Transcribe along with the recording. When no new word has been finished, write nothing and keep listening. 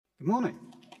Good morning.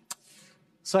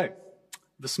 So,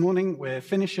 this morning we're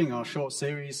finishing our short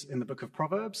series in the book of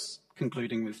Proverbs,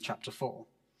 concluding with chapter 4.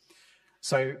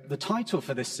 So, the title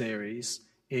for this series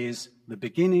is The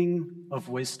Beginning of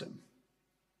Wisdom.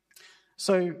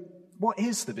 So, what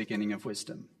is the beginning of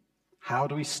wisdom? How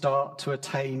do we start to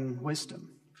attain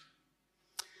wisdom?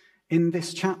 In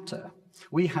this chapter,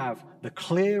 we have the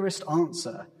clearest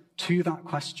answer to that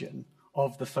question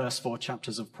of the first 4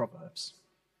 chapters of Proverbs.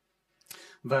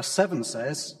 Verse 7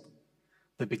 says,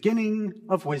 "The beginning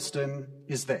of wisdom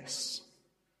is this: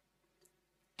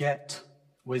 get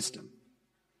wisdom."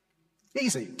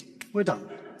 Easy. We're done.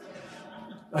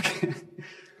 Okay.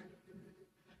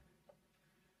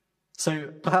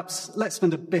 So perhaps let's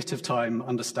spend a bit of time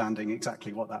understanding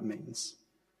exactly what that means.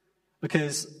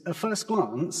 Because at first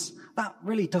glance, that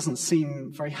really doesn't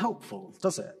seem very helpful,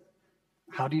 does it?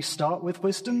 How do you start with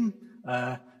wisdom?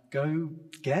 Go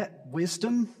get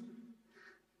wisdom?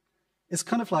 It's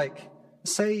kind of like,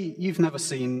 say you've never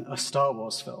seen a Star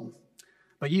Wars film,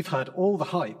 but you've heard all the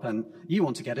hype and you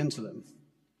want to get into them.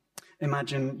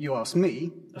 Imagine you ask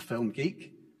me, a film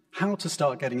geek, how to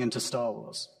start getting into Star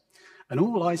Wars. And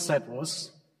all I said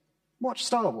was, watch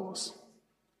Star Wars.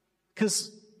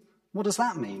 Because what does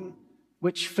that mean?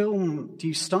 Which film do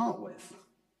you start with?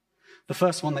 The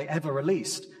first one they ever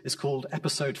released is called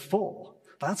Episode 4.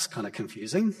 That's kind of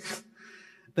confusing.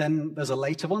 Then there's a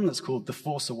later one that's called The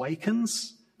Force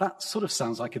Awakens. That sort of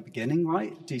sounds like a beginning,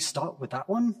 right? Do you start with that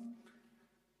one?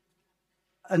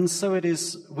 And so it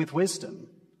is with wisdom.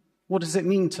 What does it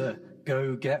mean to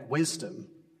go get wisdom?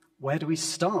 Where do we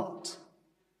start?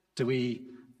 Do we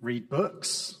read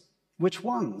books? Which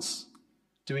ones?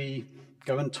 Do we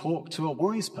go and talk to a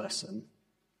wise person?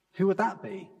 Who would that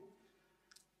be?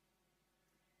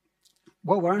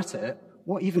 While we're at it,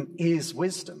 what even is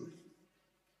wisdom?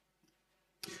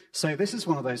 So this is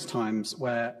one of those times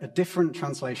where a different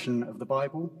translation of the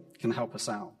Bible can help us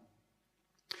out.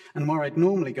 And where I'd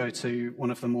normally go to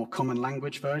one of the more common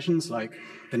language versions, like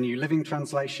the New Living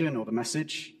Translation or the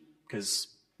Message, because,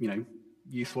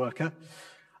 youth worker,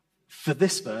 for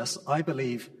this verse, I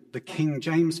believe the King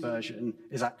James Version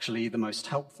is actually the most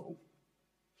helpful.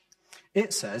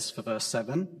 It says, for verse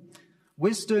 7,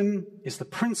 "Wisdom is the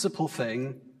principal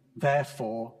thing,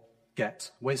 therefore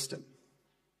get wisdom."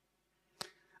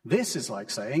 This is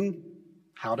like saying,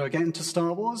 how do I get into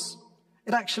Star Wars?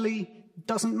 It actually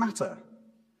doesn't matter.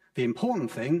 The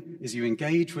important thing is you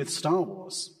engage with Star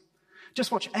Wars.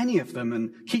 Just watch any of them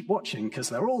and keep watching because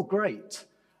they're all great.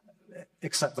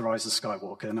 Except The Rise of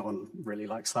Skywalker. No one really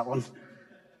likes that one.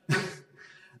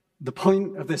 The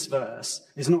point of this verse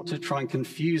is not to try and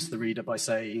confuse the reader by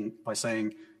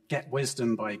saying, get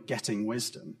wisdom by getting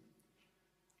wisdom.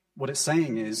 What it's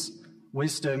saying is,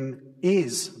 wisdom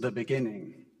is the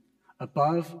beginning.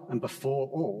 Above and before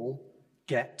all,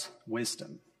 get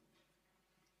wisdom.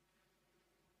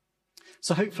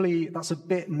 So hopefully that's a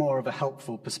bit more of a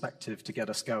helpful perspective to get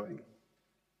us going.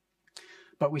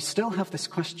 But we still have this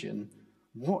question,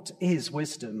 what is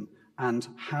wisdom and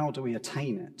how do we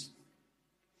attain it?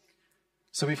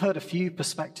 So we've heard a few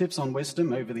perspectives on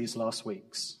wisdom over these last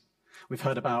weeks. We've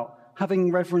heard about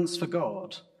having reverence for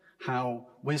God, how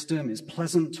wisdom is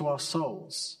pleasant to our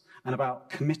souls, and about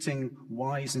committing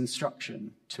wise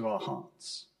instruction to our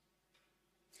hearts.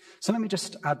 So let me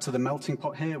just add to the melting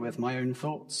pot here with my own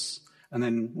thoughts, and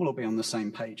then we'll all be on the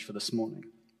same page for this morning.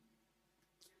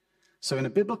 So in a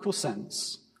biblical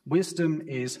sense, wisdom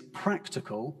is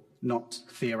practical, not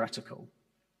theoretical.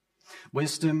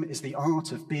 Wisdom is the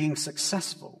art of being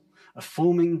successful, of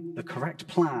forming the correct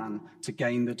plan to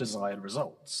gain the desired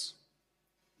results.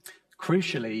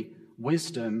 Crucially,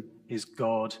 wisdom is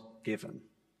God-given.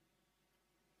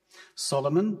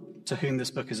 Solomon, to whom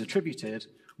this book is attributed,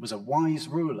 was a wise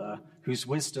ruler whose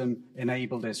wisdom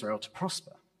enabled Israel to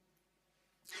prosper.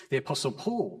 The Apostle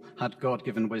Paul had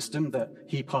God-given wisdom that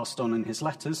he passed on in his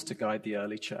letters to guide the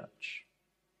early church.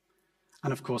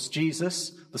 And of course,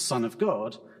 Jesus, the Son of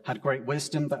God, had great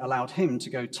wisdom that allowed him to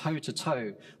go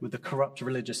toe-to-toe with the corrupt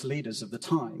religious leaders of the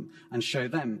time and show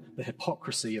them the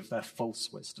hypocrisy of their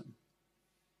false wisdom.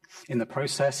 In the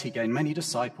process, he gained many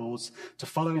disciples to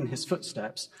follow in his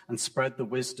footsteps and spread the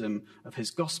wisdom of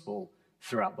his gospel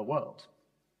throughout the world.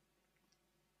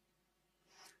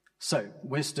 So,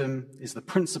 wisdom is the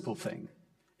principal thing.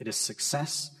 It is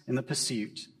success in the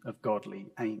pursuit of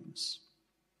godly aims.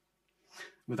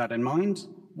 With that in mind,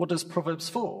 what does Proverbs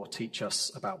 4 teach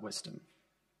us about wisdom?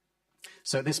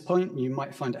 So at this point, you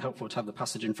might find it helpful to have the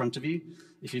passage in front of you.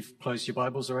 If you've closed your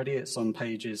Bibles already, it's on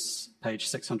page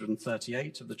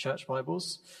 638 of the church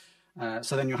Bibles.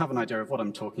 So then you'll have an idea of what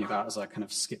I'm talking about as I kind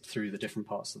of skip through the different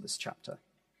parts of this chapter.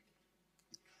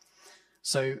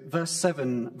 So verse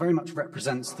 7 very much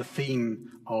represents the theme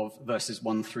of verses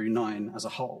 1 through 9 as a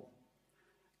whole.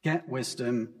 Get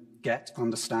wisdom, get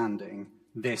understanding.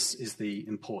 This is the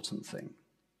important thing.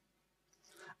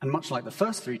 And much like the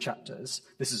first 3 chapters,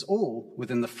 this is all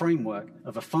within the framework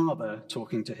of a father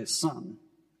talking to his son.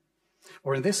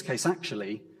 Or in this case,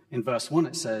 actually, in verse 1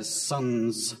 it says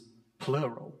sons,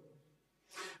 plural.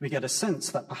 We get a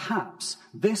sense that perhaps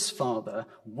this father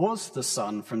was the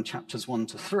son from chapters 1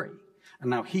 to 3, and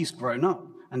now he's grown up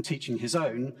and teaching his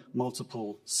own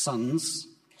multiple sons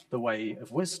the way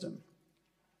of wisdom.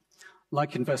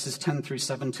 Like in verses 10 through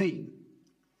 17,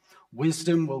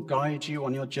 wisdom will guide you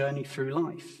on your journey through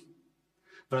life.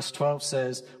 Verse 12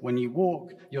 says, when you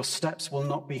walk, your steps will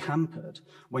not be hampered.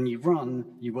 When you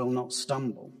run, you will not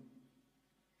stumble.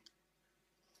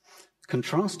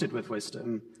 Contrasted with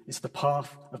wisdom is the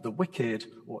path of the wicked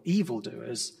or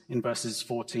evildoers in verses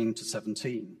 14 to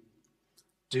 17.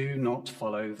 Do not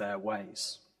follow their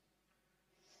ways.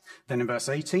 Then in verse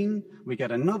 18, we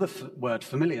get another word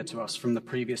familiar to us from the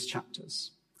previous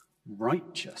chapters,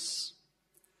 righteous.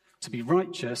 To be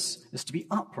righteous is to be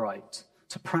upright,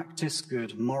 to practice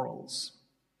good morals.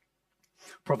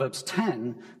 Proverbs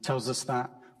 10 tells us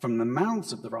that from the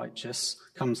mouths of the righteous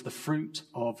comes the fruit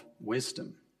of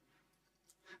wisdom.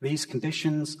 These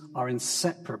conditions are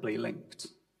inseparably linked.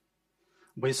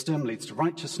 Wisdom leads to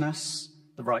righteousness,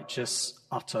 the righteous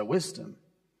utter wisdom.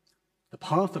 The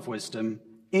path of wisdom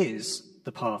is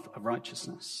the path of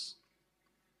righteousness.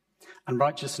 And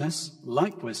righteousness,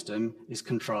 like wisdom, is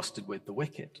contrasted with the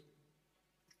wicked.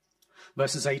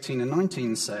 Verses 18 and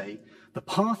 19 say, the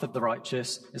path of the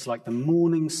righteous is like the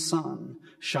morning sun,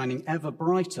 shining ever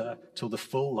brighter till the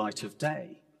full light of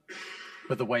day.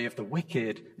 But the way of the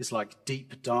wicked is like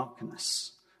deep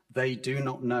darkness. They do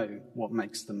not know what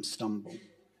makes them stumble.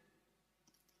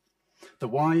 The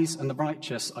wise and the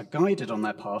righteous are guided on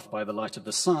their path by the light of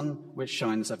the sun, which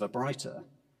shines ever brighter.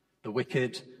 The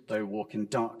wicked, though, walk in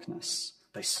darkness.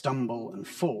 They stumble and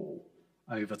fall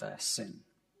over their sin.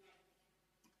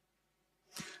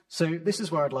 So this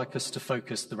is where I'd like us to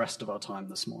focus the rest of our time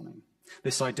this morning.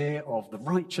 This idea of the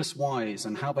righteous wise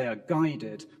and how they are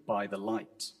guided by the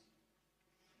light.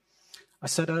 I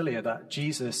said earlier that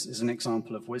Jesus is an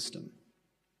example of wisdom.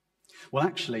 Well,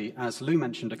 actually, as Lou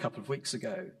mentioned a couple of weeks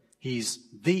ago, he's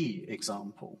the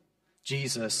example.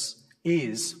 Jesus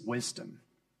is wisdom.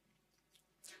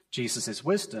 Jesus is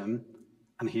wisdom,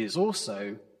 and he is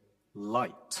also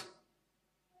light.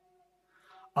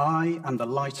 I am the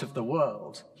light of the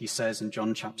world, he says in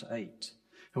John chapter 8.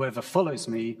 Whoever follows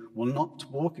me will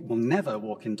never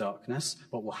walk in darkness,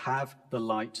 but will have the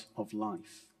light of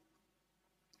life.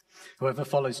 Whoever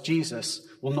follows Jesus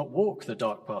will not walk the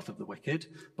dark path of the wicked,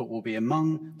 but will be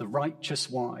among the righteous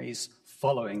wise,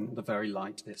 following the very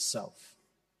light itself.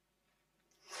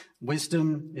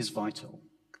 Wisdom is vital.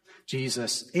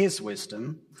 Jesus is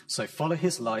wisdom, so follow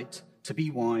his light to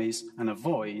be wise and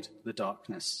avoid the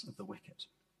darkness of the wicked.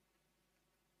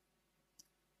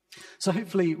 So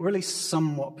hopefully we're at least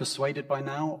somewhat persuaded by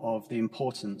now of the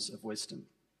importance of wisdom.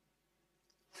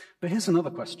 But here's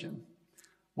another question.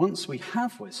 Once we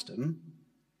have wisdom,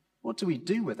 what do we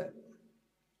do with it?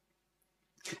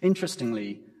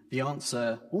 Interestingly, the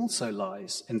answer also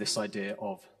lies in this idea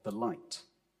of the light.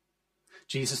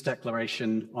 Jesus'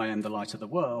 declaration, I am the light of the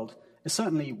world, is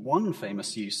certainly one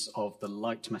famous use of the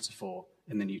light metaphor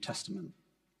in the New Testament.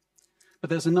 But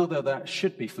there's another that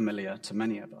should be familiar to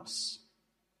many of us.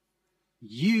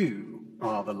 You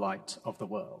are the light of the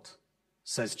world,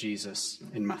 says Jesus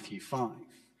in Matthew 5.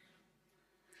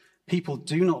 People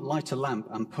do not light a lamp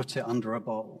and put it under a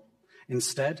bowl.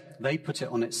 Instead, they put it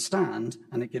on its stand,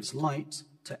 and it gives light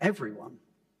to everyone.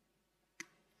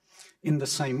 In the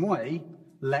same way,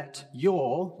 let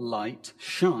your light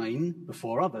shine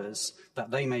before others,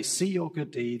 that they may see your good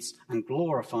deeds and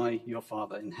glorify your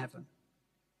Father in heaven.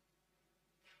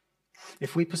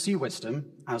 If we pursue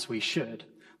wisdom, as we should,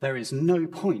 there is no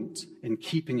point in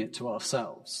keeping it to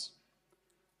ourselves.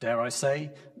 Dare I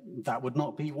say, that would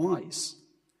not be wise.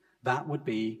 That would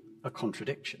be a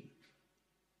contradiction.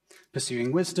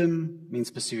 Pursuing wisdom means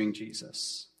pursuing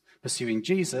Jesus. Pursuing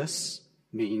Jesus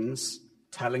means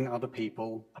telling other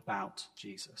people about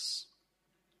Jesus.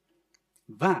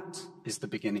 That is the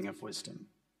beginning of wisdom.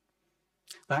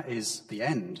 That is the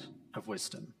end of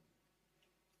wisdom.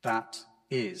 That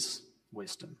is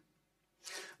wisdom.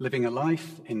 Living a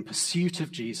life in pursuit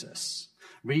of Jesus,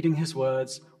 reading his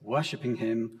words, worshipping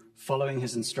him, following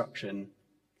his instruction,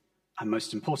 and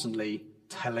most importantly,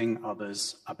 telling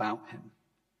others about him.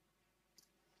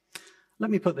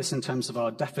 Let me put this in terms of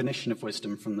our definition of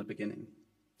wisdom from the beginning.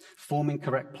 Forming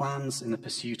correct plans in the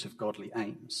pursuit of godly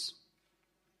aims.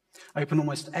 Open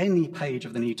almost any page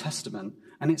of the New Testament,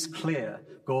 and it's clear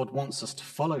God wants us to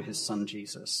follow his son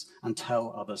Jesus and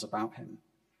tell others about him.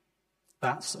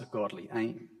 That's a godly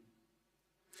aim.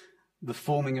 The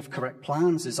forming of correct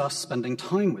plans is us spending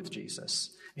time with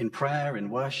Jesus in prayer, in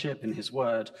worship, in his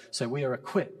word, so we are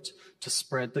equipped to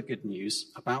spread the good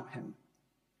news about him.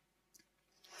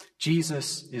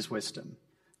 Jesus is wisdom.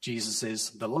 Jesus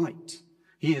is the light.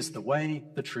 He is the way,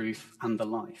 the truth, and the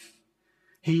life.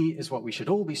 He is what we should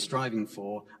all be striving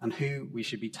for and who we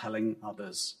should be telling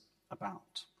others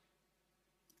about.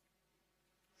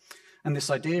 And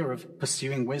this idea of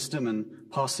pursuing wisdom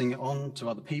and passing it on to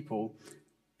other people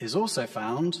is also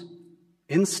found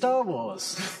in Star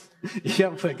Wars.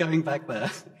 Yep, we're going back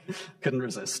there. Couldn't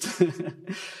resist.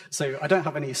 So I don't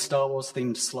have any Star Wars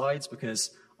themed slides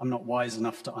because I'm not wise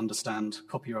enough to understand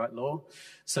copyright law.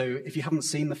 So if you haven't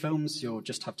seen the films, you'll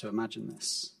just have to imagine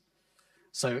this.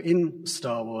 So in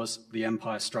Star Wars, The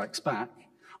Empire Strikes Back,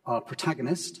 our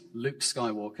protagonist, Luke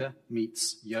Skywalker,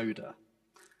 meets Yoda,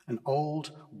 an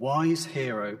old, wise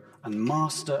hero and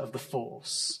master of the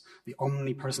Force, the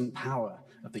omnipresent power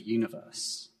of the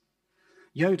universe.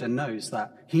 Yoda knows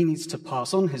that he needs to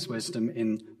pass on his wisdom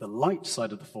in the light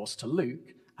side of the Force to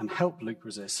Luke and help Luke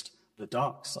resist the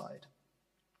dark side.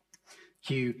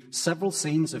 Cue several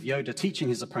scenes of Yoda teaching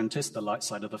his apprentice the light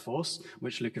side of the Force,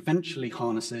 which Luke eventually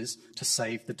harnesses to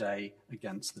save the day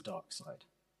against the dark side.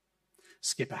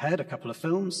 Skip ahead a couple of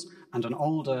films, and an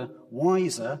older,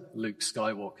 wiser Luke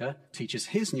Skywalker teaches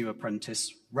his new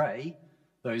apprentice, Rey,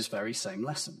 those very same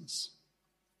lessons.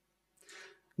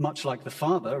 Much like the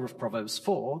father of Proverbs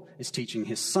 4 is teaching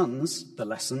his sons the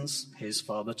lessons his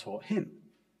father taught him.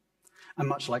 And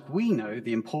much like we know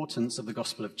the importance of the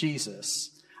gospel of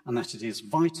Jesus, and that it is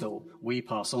vital we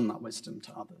pass on that wisdom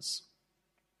to others.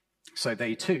 So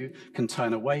they too can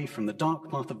turn away from the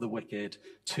dark path of the wicked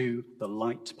to the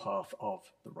light path of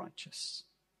the righteous.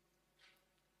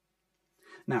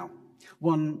 Now,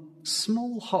 one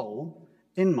small hole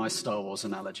in my Star Wars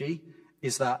analogy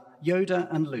is that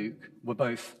Yoda and Luke were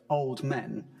both old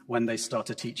men when they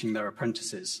started teaching their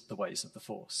apprentices the ways of the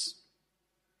Force.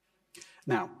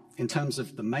 Now, in terms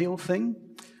of the male thing,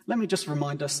 let me just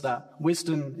remind us that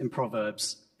wisdom in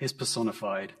Proverbs is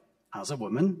personified as a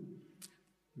woman.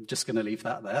 I'm just going to leave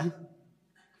that there.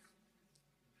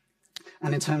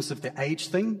 And in terms of the age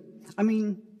thing, I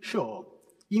mean, sure,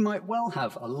 you might well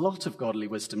have a lot of godly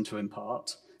wisdom to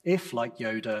impart if, like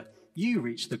Yoda, you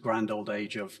reach the grand old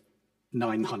age of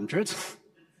 900.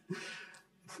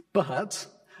 But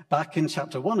back in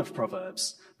chapter 1 of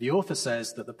Proverbs, the author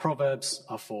says that the Proverbs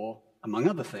are for, among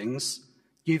other things,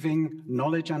 giving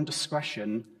knowledge and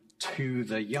discretion to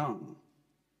the young.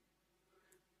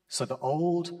 So the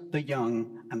old, the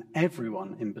young, and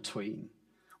everyone in between,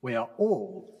 we are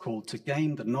all called to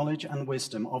gain the knowledge and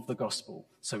wisdom of the gospel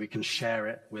so we can share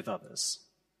it with others.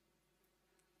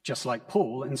 Just like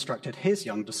Paul instructed his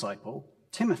young disciple,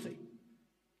 Timothy.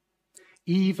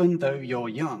 Even though you're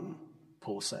young,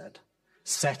 Paul said,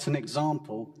 set an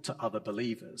example to other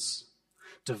believers.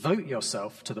 Devote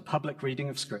yourself to the public reading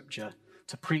of Scripture,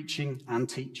 to preaching and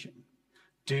teaching.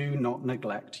 Do not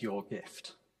neglect your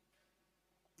gift.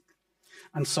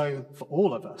 And so, for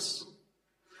all of us,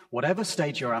 whatever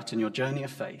stage you're at in your journey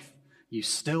of faith, you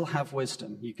still have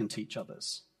wisdom you can teach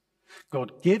others.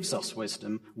 God gives us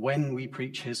wisdom when we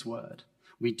preach his word.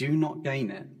 We do not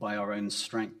gain it by our own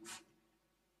strength.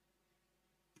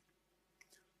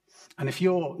 And if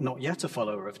you're not yet a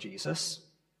follower of Jesus,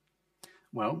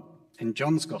 well, in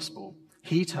John's gospel,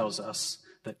 he tells us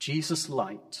that Jesus'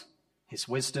 light, his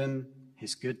wisdom,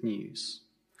 his good news,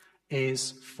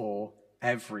 is for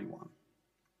everyone.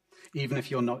 Even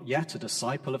if you're not yet a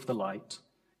disciple of the light,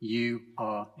 you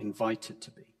are invited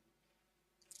to be.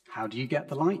 How do you get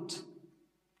the light?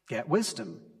 Get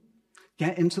wisdom.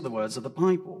 Get into the words of the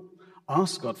Bible.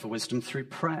 Ask God for wisdom through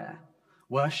prayer.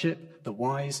 Worship the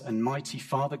wise and mighty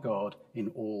Father God in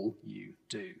all you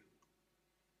do.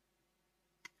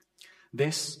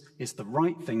 This is the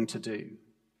right thing to do.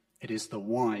 It is the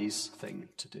wise thing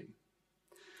to do.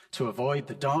 To avoid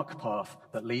the dark path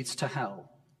that leads to hell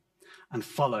and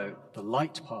follow the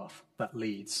light path that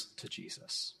leads to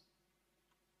Jesus.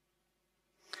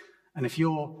 And if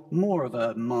you're more of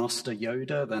a master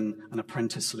Yoda than an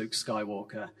apprentice Luke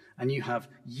Skywalker, and you have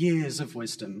years of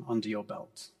wisdom under your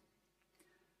belt,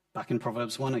 back in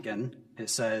Proverbs 1 again, it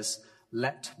says,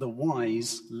 let the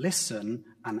wise listen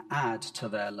and add to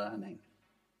their learning.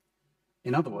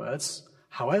 In other words,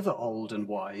 however old and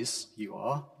wise you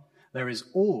are, there is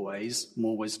always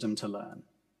more wisdom to learn.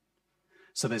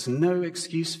 So there's no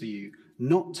excuse for you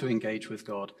not to engage with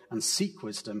God and seek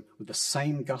wisdom with the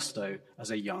same gusto as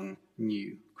a young,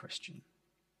 new Christian.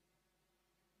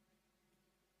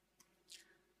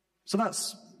 So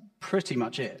that's pretty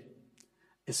much it.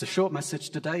 It's a short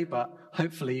message today, but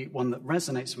hopefully one that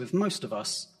resonates with most of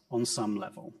us on some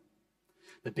level.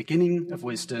 The beginning of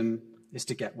wisdom is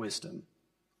to get wisdom.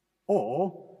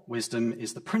 Or wisdom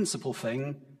is the principal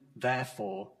thing,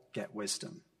 therefore get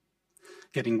wisdom.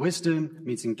 Getting wisdom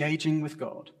means engaging with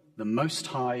God, the Most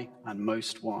High and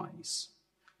Most Wise.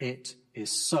 It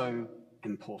is so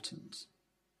important.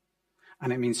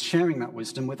 And it means sharing that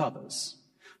wisdom with others,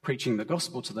 preaching the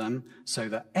gospel to them so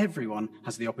that everyone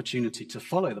has the opportunity to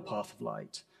follow the path of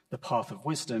light, the path of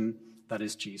wisdom that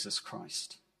is Jesus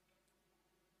Christ.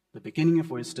 The beginning of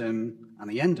wisdom and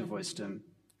the end of wisdom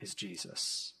is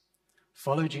Jesus.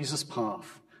 Follow Jesus'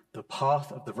 path, the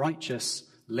path of the righteous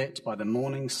lit by the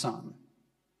morning sun,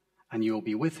 and you will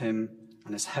be with him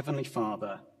and his heavenly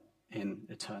Father in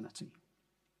eternity.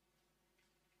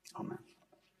 Amen.